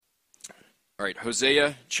All right,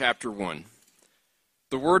 Hosea chapter 1.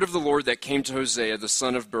 The word of the Lord that came to Hosea the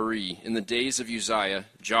son of Beeri in the days of Uzziah,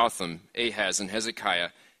 Jotham, Ahaz, and Hezekiah,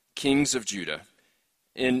 kings of Judah,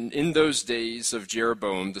 in those days of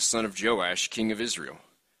Jeroboam the son of Joash, king of Israel.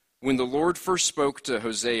 When the Lord first spoke to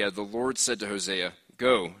Hosea, the Lord said to Hosea,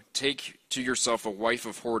 "Go, take to yourself a wife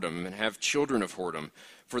of whoredom, and have children of whoredom,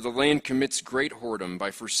 for the land commits great whoredom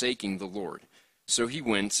by forsaking the Lord." So he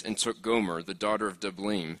went and took Gomer, the daughter of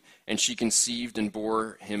Diblaim, and she conceived and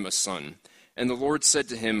bore him a son. And the Lord said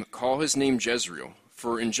to him, "Call his name Jezreel,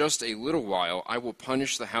 for in just a little while I will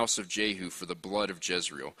punish the house of Jehu for the blood of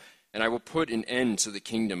Jezreel, and I will put an end to the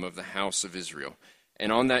kingdom of the house of Israel.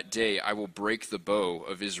 And on that day I will break the bow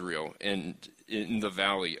of Israel and in the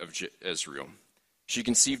valley of Jezreel." She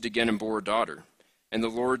conceived again and bore a daughter. And the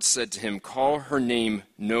Lord said to him, "Call her name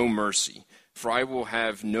No Mercy, for I will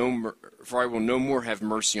no more have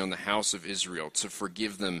mercy on the house of Israel to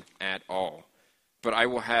forgive them at all. But I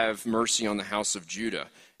will have mercy on the house of Judah,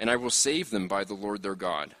 and I will save them by the Lord their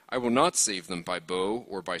God. I will not save them by bow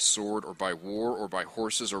or by sword or by war or by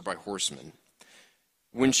horses or by horsemen."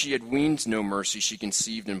 When she had weaned No Mercy, she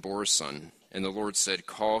conceived and bore a son. And the Lord said,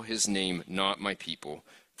 "Call his name Not My People,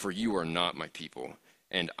 for you are not my people,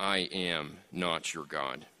 and I am not your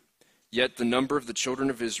God. Yet the number of the children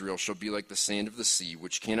of Israel shall be like the sand of the sea,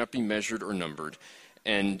 which cannot be measured or numbered.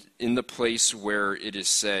 And in the place where it is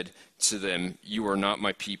said to them, 'You are not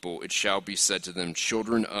my people,' it shall be said to them,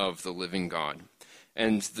 'Children of the living God.'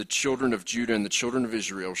 And the children of Judah and the children of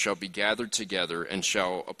Israel shall be gathered together, and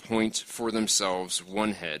shall appoint for themselves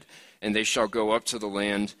one head, and they shall go up to the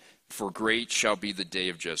land, for great shall be the day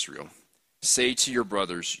of Jezreel. Say to your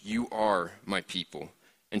brothers, 'You are my people,'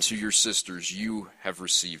 and to your sisters, 'You have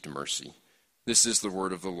received mercy.'" This is the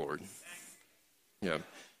word of the Lord. Yeah,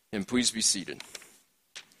 and please be seated.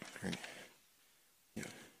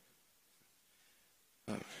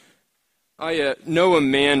 I know a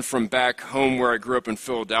man from back home where I grew up in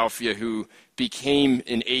Philadelphia who became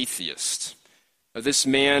an atheist. This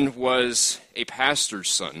man was a pastor's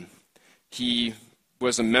son. He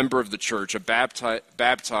was a member of the church,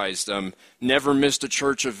 baptized, never missed a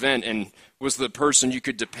church event, and was the person you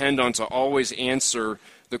could depend on to always answer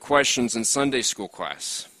the questions in Sunday school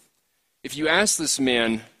class. If you asked this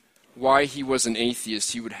man why he was an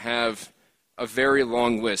atheist, he would have a very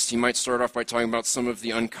long list. He might start off by talking about some of the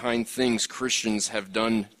unkind things Christians have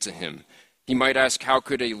done to him. He might ask, how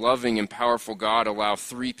could a loving and powerful God allow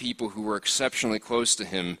three people who were exceptionally close to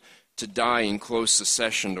him to die in close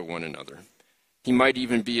succession to one another? He might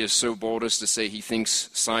even be as so bold as to say he thinks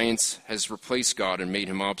science has replaced God and made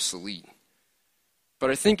him obsolete. But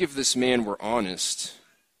I think if this man were honest,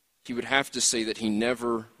 he would have to say that he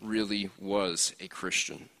never really was a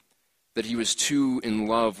Christian, that he was too in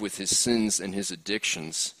love with his sins and his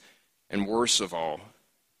addictions, and worse of all,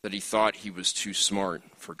 that he thought he was too smart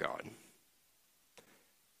for God.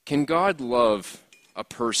 Can God love a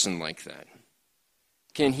person like that?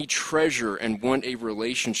 Can he treasure and want a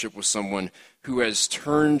relationship with someone who has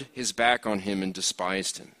turned his back on him and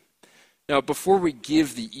despised him? Now, before we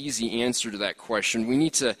give the easy answer to that question, we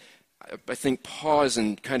need to, I think, pause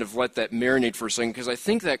and kind of let that marinate for a second, because I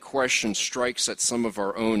think that question strikes at some of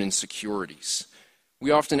our own insecurities.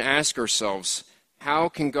 We often ask ourselves, how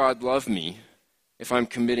can God love me if I'm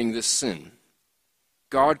committing this sin?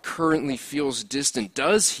 God currently feels distant.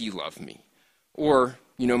 Does he love me? Or,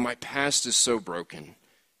 my past is so broken.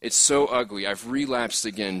 It's so ugly. I've relapsed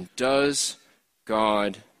again. Does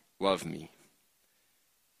God love me?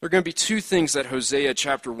 There are going to be two things that Hosea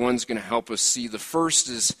chapter 1 is going to help us see. The first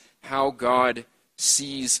is how God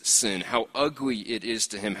sees sin, how ugly it is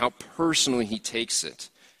to him, how personally he takes it.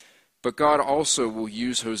 But God also will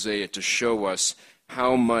use Hosea to show us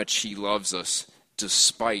how much he loves us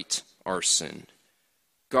despite our sin.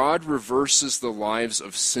 God reverses the lives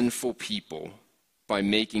of sinful people by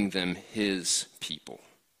making them his people.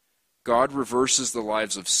 God reverses the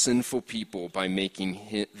lives of sinful people by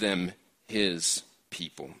making them his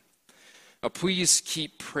people. Please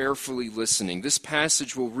keep prayerfully listening. This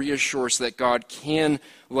passage will reassure us that God can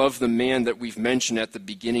love the man that we've mentioned at the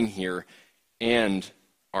beginning here and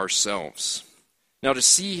ourselves. Now, to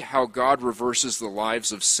see how God reverses the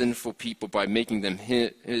lives of sinful people by making them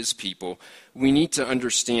his people, we need to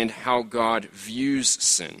understand how God views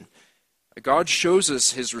sin. God shows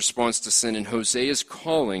us his response to sin in Hosea's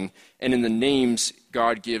calling and in the names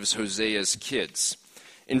God gives Hosea's kids.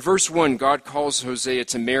 In verse 1, God calls Hosea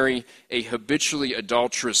to marry a habitually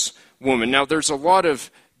adulterous woman. Now, there's a lot of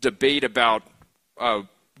debate about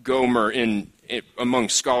Gomer among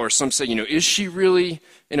scholars. Some say, is she really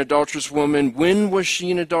an adulterous woman? When was she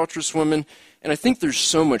an adulterous woman? And I think there's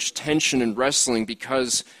so much tension and wrestling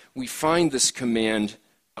because we find this command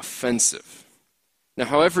offensive. Now,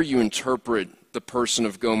 however you interpret the person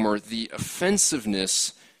of Gomer, the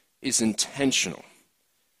offensiveness is intentional.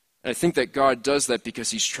 And I think that God does that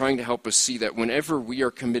because he's trying to help us see that whenever we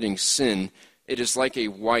are committing sin, it is like a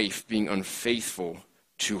wife being unfaithful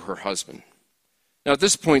to her husband. Now, at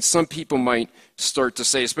this point, some people might start to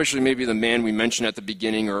say, especially maybe the man we mentioned at the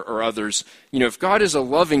beginning or others, if God is a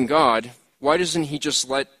loving God, why doesn't he just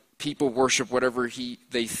let people worship whatever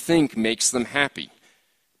they think makes them happy?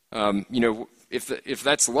 If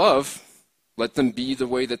that's love, let them be the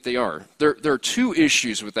way that they are. There are two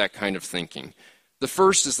issues with that kind of thinking. The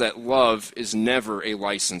first is that love is never a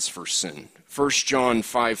license for sin. 1 John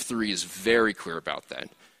 5:3 is very clear about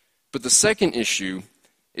that. But the second issue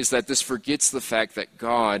is that this forgets the fact that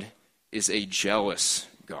God is a jealous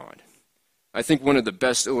God. I think one of the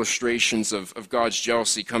best illustrations of God's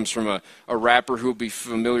jealousy comes from a rapper who will be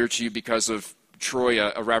familiar to you because of Troy,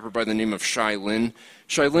 a rapper by the name of Shai Linne.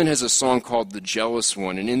 Shai Linne has a song called The Jealous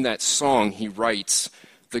One, and in that song he writes,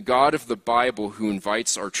 "The God of the Bible who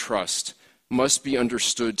invites our trust must be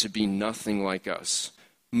understood to be nothing like us.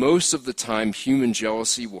 Most of the time human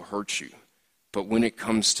jealousy will hurt you, but when it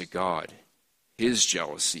comes to God, his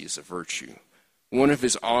jealousy is a virtue. One of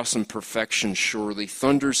his awesome perfections surely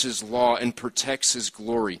thunders his law and protects his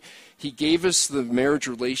glory. He gave us the marriage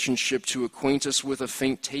relationship to acquaint us with a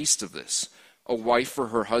faint taste of this. A wife for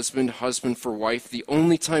her husband, husband for wife, the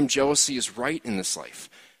only time jealousy is right in this life.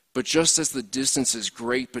 But just as the distance is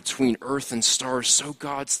great between earth and stars, so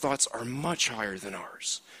God's thoughts are much higher than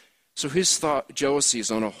ours. So his jealousy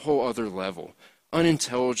is on a whole other level,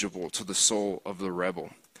 unintelligible to the soul of the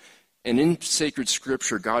rebel." And in sacred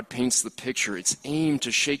scripture, God paints the picture. It's aimed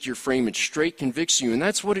to shake your frame. It straight convicts you, and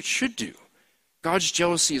that's what it should do. God's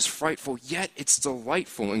jealousy is frightful, yet it's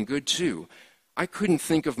delightful and good too. I couldn't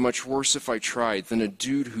think of much worse if I tried than a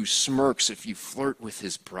dude who smirks if you flirt with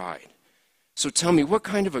his bride. So tell me, what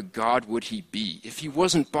kind of a God would he be if he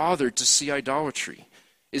wasn't bothered to see idolatry?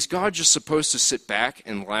 Is God just supposed to sit back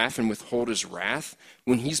and laugh and withhold his wrath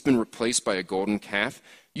when he's been replaced by a golden calf?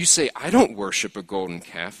 You say, "I don't worship a golden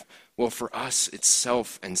calf." Well, for us, it's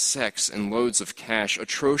self and sex and loads of cash,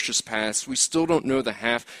 atrocious past. We still don't know the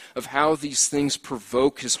half of how these things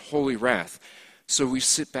provoke his holy wrath. So we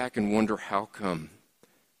sit back and wonder how come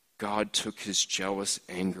God took his jealous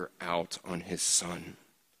anger out on his son,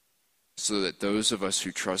 so that those of us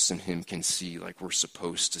who trust in him can see like we're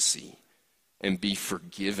supposed to see and be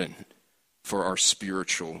forgiven for our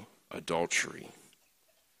spiritual adultery.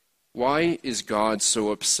 Why is God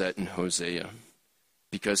so upset in Hosea?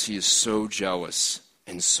 Because he is so jealous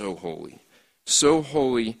and so holy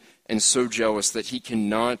and so jealous that he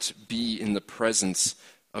cannot be in the presence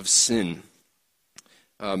of sin.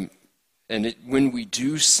 When we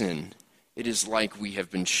do sin, it is like we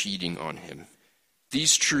have been cheating on him.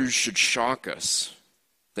 These truths should shock us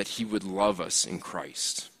that he would love us in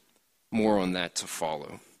Christ. More on that to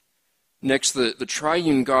follow. Next, the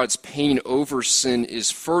triune God's pain over sin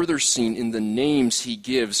is further seen in the names he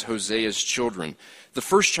gives Hosea's children. The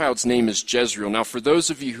first child's name is Jezreel. Now, for those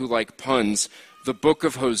of you who like puns, the book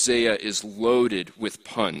of Hosea is loaded with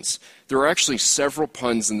puns. There are actually several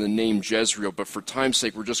puns in the name Jezreel, but for time's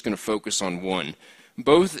sake, we're just going to focus on one.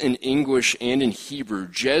 Both in English and in Hebrew,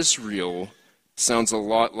 Jezreel sounds a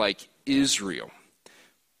lot like Israel.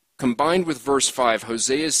 Combined with verse 5,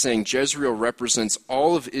 Hosea is saying Jezreel represents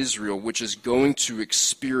all of Israel, which is going to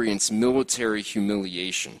experience military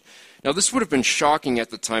humiliation. Now, this would have been shocking at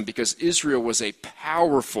the time because Israel was a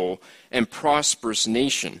powerful and prosperous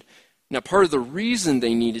nation. Now, part of the reason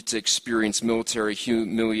they needed to experience military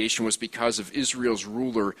humiliation was because of Israel's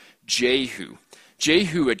ruler, Jehu.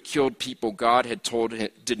 Jehu had killed people God had told him,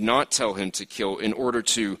 did not tell him to kill in order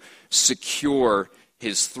to secure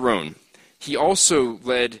his throne. He also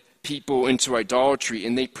led people into idolatry,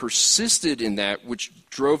 and they persisted in that, which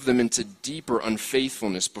drove them into deeper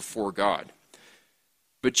unfaithfulness before God.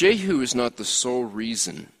 But Jehu is not the sole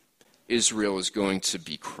reason Israel is going to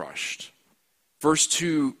be crushed. Verse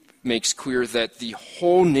 2 makes clear that the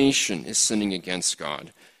whole nation is sinning against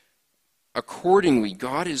God. Accordingly,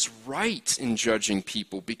 God is right in judging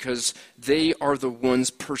people because they are the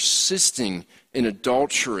ones persisting in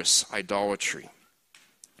adulterous idolatry.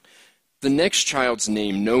 The next child's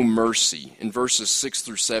name, No Mercy, in verses 6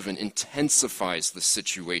 through 7, intensifies the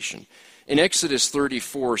situation. In Exodus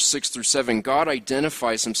 34, 6 through 7, God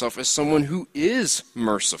identifies himself as someone who is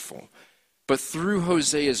merciful. But through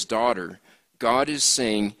Hosea's daughter, God is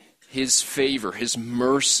saying his favor, his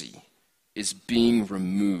mercy, is being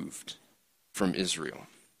removed from Israel.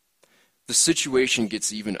 The situation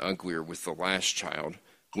gets even uglier with the last child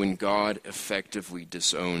when God effectively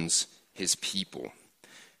disowns his people.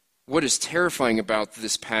 What is terrifying about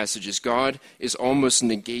this passage is God is almost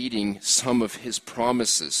negating some of his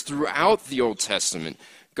promises. Throughout the Old Testament,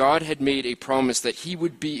 God had made a promise that he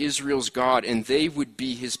would be Israel's God and they would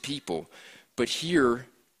be his people. But here,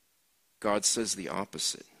 God says the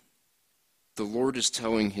opposite. The Lord is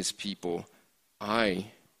telling his people,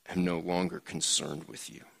 I am no longer concerned with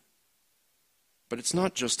you. But it's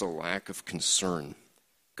not just a lack of concern.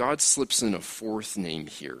 God slips in a fourth name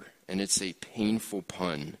here, and it's a painful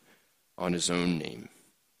pun on his own name.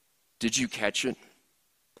 Did you catch it?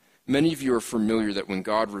 Many of you are familiar that when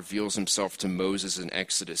God reveals himself to Moses in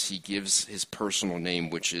Exodus, he gives his personal name,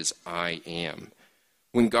 which is I am.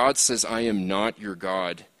 When God says, I am not your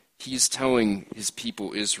God, he is telling his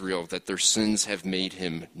people Israel that their sins have made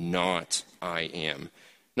him not I am.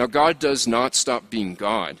 Now, God does not stop being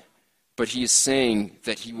God, but he is saying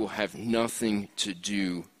that he will have nothing to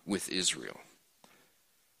do with Israel.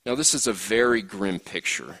 Now, this is a very grim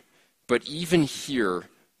picture, but even here,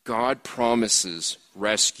 God promises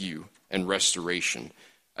rescue and restoration.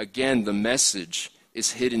 Again, the message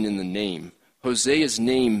is hidden in the name. Hosea's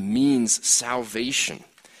name means salvation.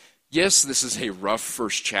 Yes, this is a rough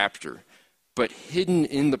first chapter, but hidden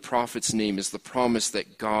in the prophet's name is the promise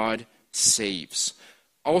that God saves.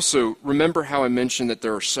 Also, remember how I mentioned that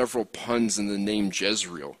there are several puns in the name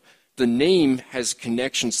Jezreel. The name has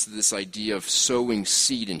connections to this idea of sowing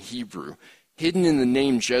seed in Hebrew. Hidden in the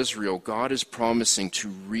name Jezreel, God is promising to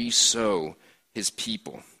re-sow his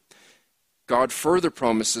people. God further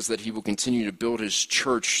promises that he will continue to build his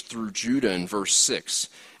church through Judah in verse 6.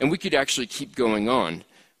 And we could actually keep going on,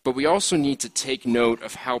 but we also need to take note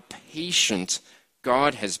of how patient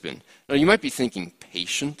God has been. Now, you might be thinking,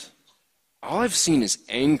 patient? All I've seen is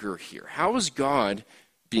anger here. How is God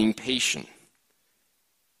being patient?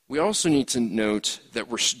 We also need to note that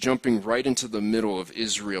we're jumping right into the middle of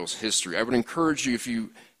Israel's history. I would encourage you, if you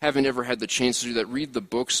haven't ever had the chance to do that, read the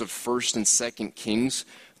books of 1st and 2nd Kings.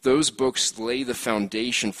 Those books lay the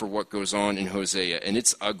foundation for what goes on in Hosea, and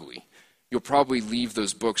it's ugly. You'll probably leave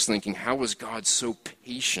those books thinking, how was God so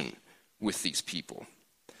patient with these people?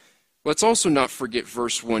 Let's also not forget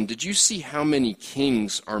verse 1. Did you see how many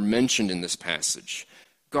kings are mentioned in this passage?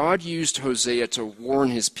 God used Hosea to warn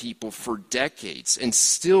his people for decades, and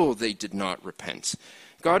still they did not repent.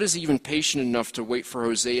 God is even patient enough to wait for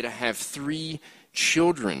Hosea to have 3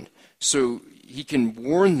 children so he can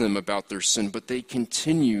warn them about their sin, but they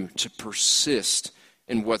continue to persist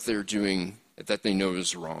in what they're doing that they know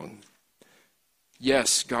is wrong.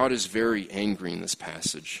 Yes, God is very angry in this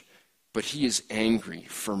passage, but he is angry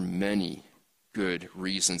for many good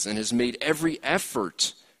reasons and has made every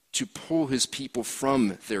effort to pull his people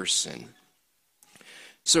from their sin.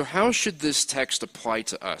 So how should this text apply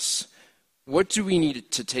to us? What do we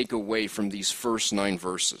need to take away from these first 9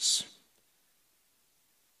 verses?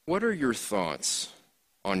 What are your thoughts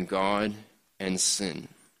on God and sin?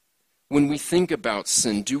 When we think about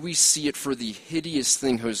sin, do we see it for the hideous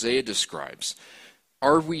thing Hosea describes?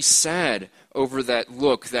 Are we sad over that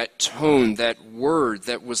look, that tone, that word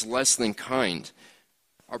that was less than kind?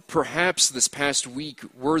 Or perhaps this past week,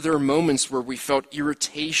 were there moments where we felt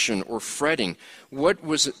irritation or fretting? What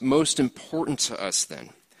was most important to us then?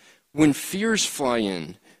 When fears fly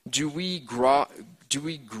in, do we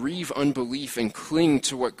grieve unbelief and cling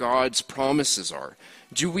to what God's promises are?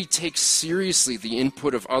 Do we take seriously the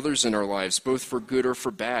input of others in our lives, both for good or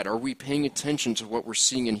for bad? Are we paying attention to what we're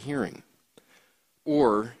seeing and hearing?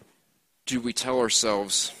 Or do we tell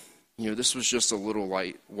ourselves, this was just a little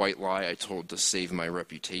white lie I told to save my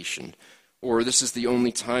reputation. Or this is the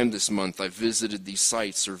only time this month I've visited these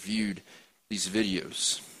sites or viewed these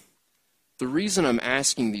videos. The reason I'm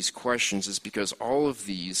asking these questions is because all of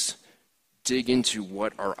these dig into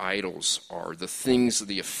what our idols are, the things,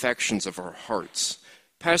 the affections of our hearts.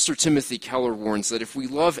 Pastor Timothy Keller warns that if we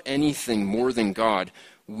love anything more than God,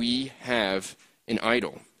 we have an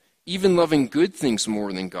idol. Even loving good things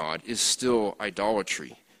more than God is still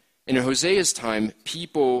idolatry. In Hosea's time,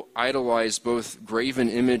 people idolized both graven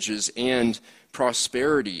images and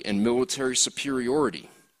prosperity and military superiority.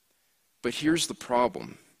 But here's the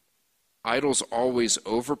problem. Idols always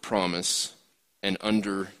overpromise and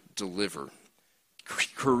underdeliver.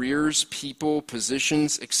 Careers, people,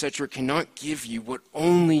 positions, etc. cannot give you what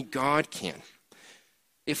only God can.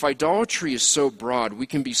 If idolatry is so broad, we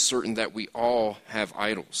can be certain that we all have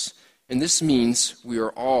idols. And this means we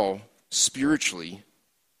are all spiritually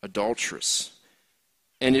adulterous.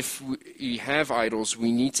 And if we have idols,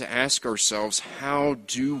 we need to ask ourselves, how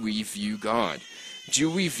do we view God? Do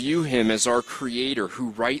we view him as our creator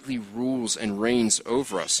who rightly rules and reigns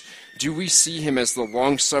over us? Do we see him as the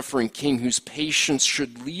long-suffering king whose patience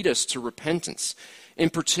should lead us to repentance? In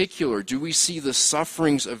particular, do we see the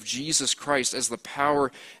sufferings of Jesus Christ as the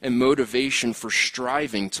power and motivation for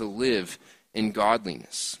striving to live in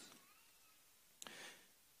godliness?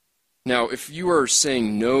 Now, if you are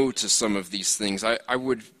saying no to some of these things, I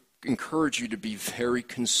would encourage you to be very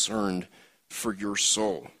concerned for your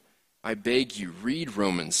soul. I beg you, read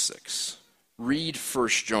Romans 6. Read 1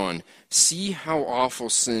 John. See how awful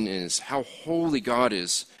sin is, how holy God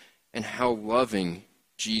is, and how loving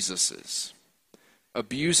Jesus is.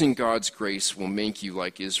 Abusing God's grace will make you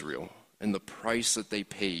like Israel, and the price that they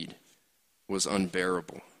paid was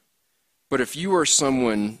unbearable. But if you are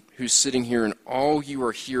someone who's sitting here and all you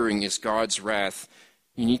are hearing is God's wrath,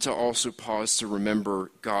 you need to also pause to remember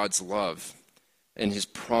God's love and his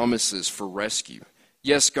promises for rescue.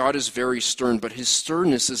 Yes, God is very stern, but his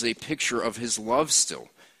sternness is a picture of his love still.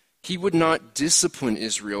 He would not discipline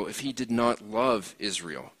Israel if he did not love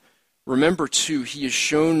Israel. Remember, too, he has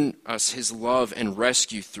shown us his love and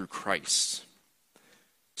rescue through Christ.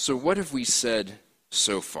 So what have we said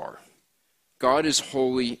so far? God is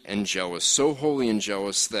holy and jealous, so holy and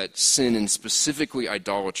jealous that sin, and specifically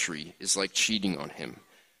idolatry, is like cheating on him.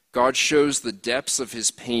 God shows the depths of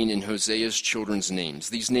his pain in Hosea's children's names.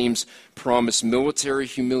 These names promise military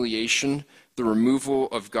humiliation, the removal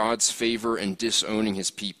of God's favor, and disowning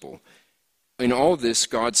his people. In all this,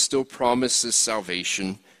 God still promises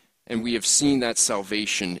salvation, and we have seen that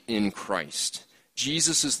salvation in Christ.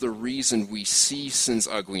 Jesus is the reason we see sin's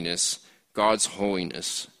ugliness, God's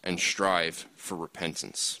holiness, and strive for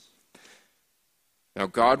repentance. Now,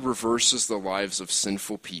 God reverses the lives of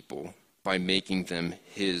sinful people by making them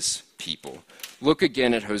his people. Look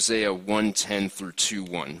again at Hosea 1:10 through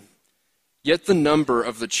 2:1. Yet the number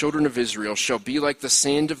of the children of Israel shall be like the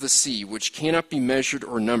sand of the sea, which cannot be measured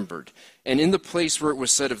or numbered. And in the place where it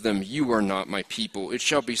was said of them, you are not my people, it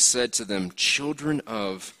shall be said to them, children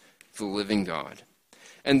of the living God.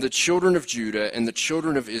 And the children of Judah and the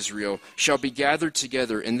children of Israel shall be gathered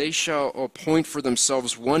together, and they shall appoint for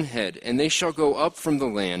themselves one head, and they shall go up from the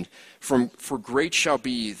land, for great shall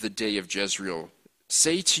be the day of Jezreel.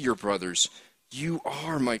 Say to your brothers, you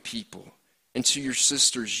are my people, and to your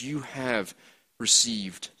sisters, you have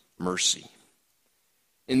received mercy.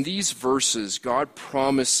 In these verses, God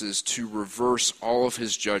promises to reverse all of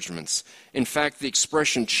his judgments. In fact, the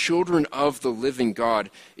expression children of the living God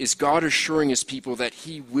is God assuring his people that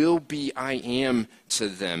he will be I am to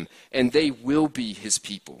them, and they will be his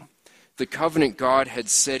people. The covenant God had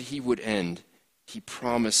said he would end, he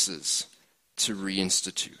promises to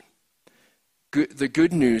reinstitute. The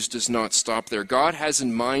good news does not stop there. God has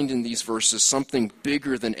in mind in these verses something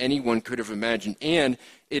bigger than anyone could have imagined, and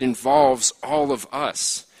it involves all of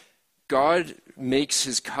us. God makes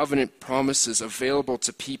his covenant promises available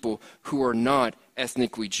to people who are not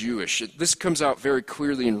ethnically Jewish. This comes out very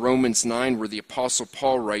clearly in Romans 9, where the Apostle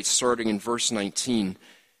Paul writes, starting in verse 19,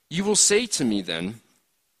 you will say to me then,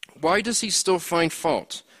 why does he still find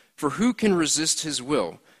fault? For who can resist his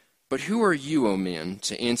will? But who are you, O man,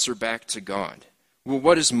 to answer back to God? Will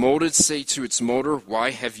what is molded say to its molder,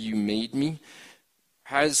 why have you made me?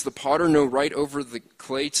 Has the potter no right over the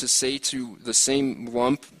clay to say to the same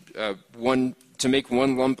lump, to make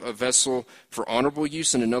one lump a vessel for honorable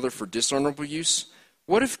use and another for dishonorable use?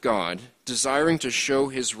 What if God, desiring to show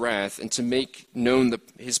his wrath and to make known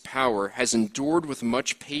his power, has endured with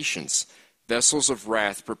much patience vessels of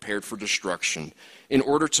wrath prepared for destruction, in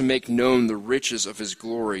order to make known the riches of his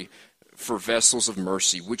glory for vessels of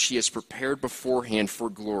mercy, which he has prepared beforehand for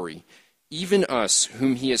glory, even us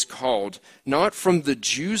whom he has called, not from the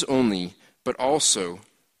Jews only, but also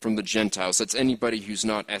from the Gentiles. That's anybody who's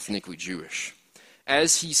not ethnically Jewish.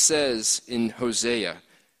 As he says in Hosea,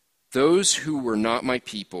 those who were not my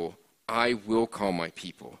people, I will call my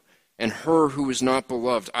people, and her who is not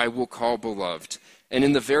beloved, I will call beloved. And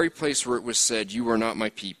in the very place where it was said, you are not my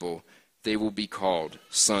people, they will be called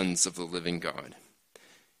sons of the living God.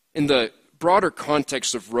 In the broader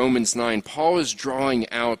context of Romans 9, Paul is drawing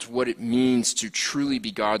out what it means to truly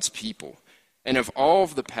be God's people. And of all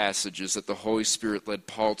of the passages that the Holy Spirit led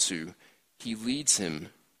Paul to, he leads him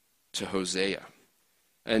to Hosea.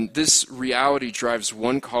 And this reality drives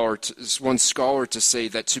one scholar to say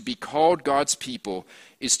that to be called God's people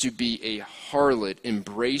is to be a harlot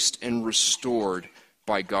embraced and restored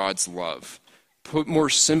by God's love. Put more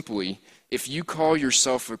simply, if you call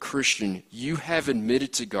yourself a Christian, you have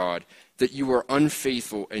admitted to God that you are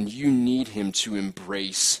unfaithful and you need him to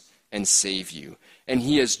embrace and save you. And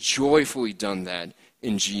he has joyfully done that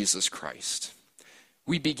in Jesus Christ.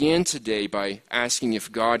 We began today by asking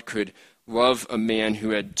if God could love a man who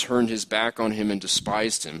had turned his back on him and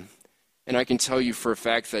despised him. And I can tell you for a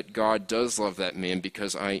fact that God does love that man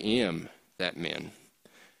because I am that man.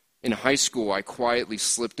 In high school, I quietly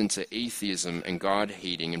slipped into atheism and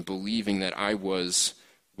God-hating and believing that I was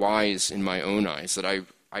wise in my own eyes, that I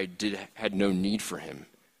had no need for him.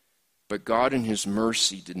 But God in his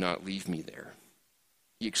mercy did not leave me there.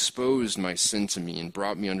 He exposed my sin to me and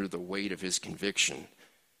brought me under the weight of his conviction.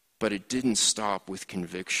 But it didn't stop with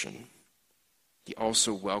conviction. He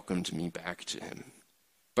also welcomed me back to him.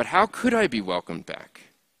 But how could I be welcomed back?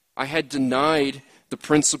 I had denied the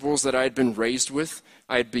principles that I had been raised with.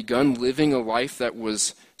 I had begun living a life that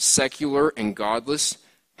was secular and godless.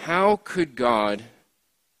 How could God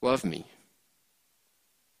love me?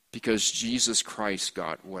 Because Jesus Christ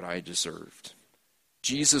got what I deserved.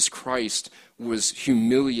 Jesus Christ was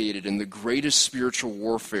humiliated in the greatest spiritual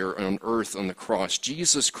warfare on earth on the cross.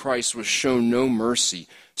 Jesus Christ was shown no mercy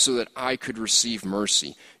so that I could receive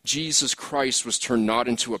mercy. Jesus Christ was turned not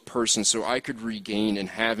into a person so I could regain and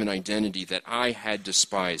have an identity that I had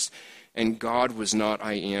despised. And God was not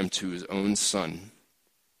I am to his own Son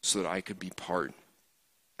so that I could be part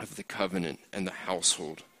of the covenant and the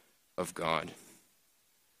household of God.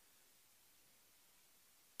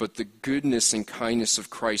 But the goodness and kindness of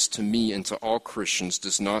Christ to me and to all Christians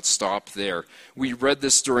does not stop there. We read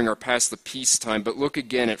this during our Pass the Peace time, but look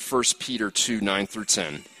again at 1 Peter 2, 9 through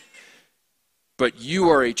 10. But you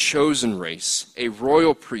are a chosen race, a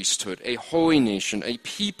royal priesthood, a holy nation, a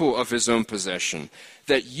people of his own possession,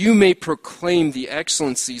 that you may proclaim the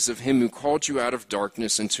excellencies of him who called you out of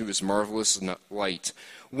darkness into his marvelous light.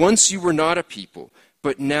 Once you were not a people,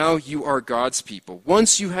 but now you are God's people.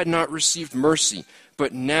 Once you had not received mercy,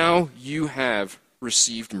 but now you have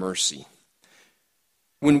received mercy.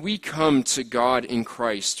 When we come to God in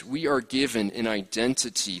Christ, we are given an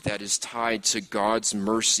identity that is tied to God's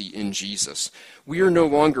mercy in Jesus. We are no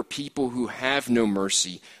longer people who have no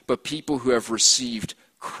mercy, but people who have received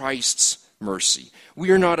Christ's mercy. We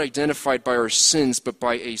are not identified by our sins, but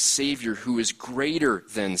by a Savior who is greater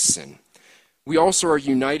than sin. We also are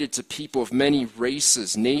united to people of many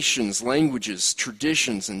races, nations, languages,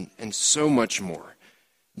 traditions, and so much more.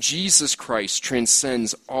 Jesus Christ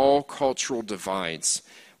transcends all cultural divides.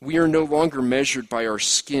 We are no longer measured by our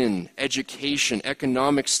skin, education,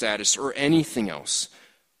 economic status, or anything else.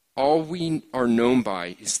 All we are known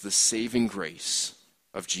by is the saving grace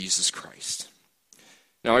of Jesus Christ.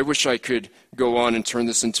 Now, I wish I could go on and turn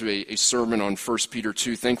this into a sermon on 1 Peter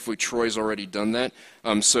 2. Thankfully, Troy's already done that,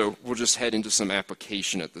 so we'll just head into some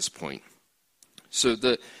application at this point. So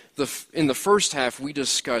in the first half, we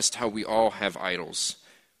discussed how we all have idols.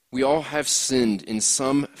 We all have sinned in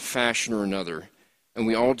some fashion or another, and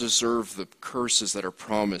we all deserve the curses that are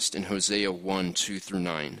promised in Hosea 1, 2 through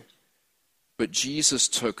 9. But Jesus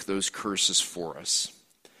took those curses for us.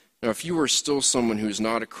 Now, if you are still someone who is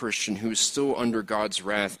not a Christian, who is still under God's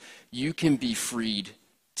wrath, you can be freed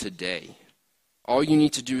today. All you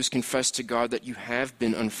need to do is confess to God that you have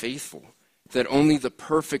been unfaithful, that only the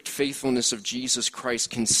perfect faithfulness of Jesus Christ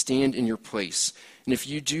can stand in your place. And if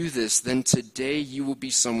you do this, then today you will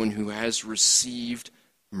be someone who has received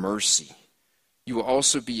mercy. You will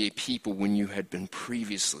also be a people when you had been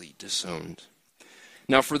previously disowned.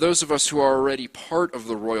 Now, for those of us who are already part of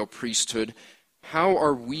the royal priesthood, how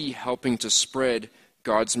are we helping to spread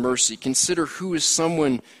God's mercy? Consider who is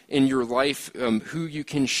someone in your life who you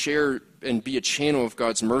can share and be a channel of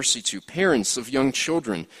God's mercy to. Parents of young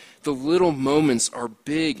children, the little moments are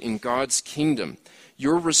big in God's kingdom.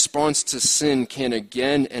 Your response to sin can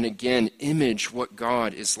again and again image what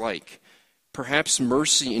God is like. Perhaps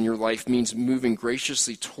mercy in your life means moving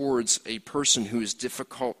graciously towards a person who is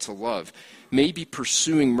difficult to love. Maybe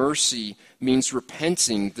pursuing mercy means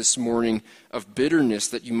repenting this morning of bitterness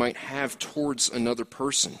that you might have towards another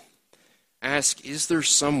person. Ask, is there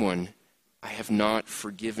someone I have not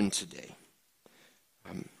forgiven today?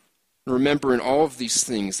 Remember in all of these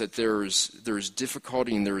things that there is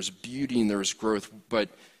difficulty and there is beauty and there is growth, but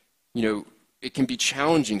it can be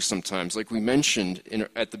challenging sometimes. Like we mentioned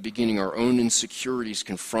at the beginning, our own insecurities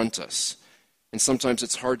confront us. And sometimes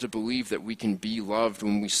it's hard to believe that we can be loved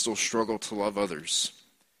when we still struggle to love others.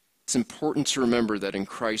 It's important to remember that in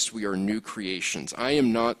Christ we are new creations. I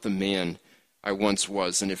am not the man I once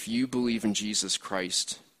was, and if you believe in Jesus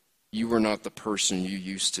Christ, you are not the person you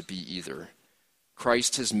used to be either.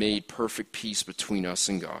 Christ has made perfect peace between us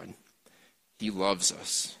and God. He loves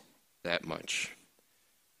us that much.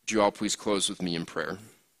 Would you all please close with me in prayer?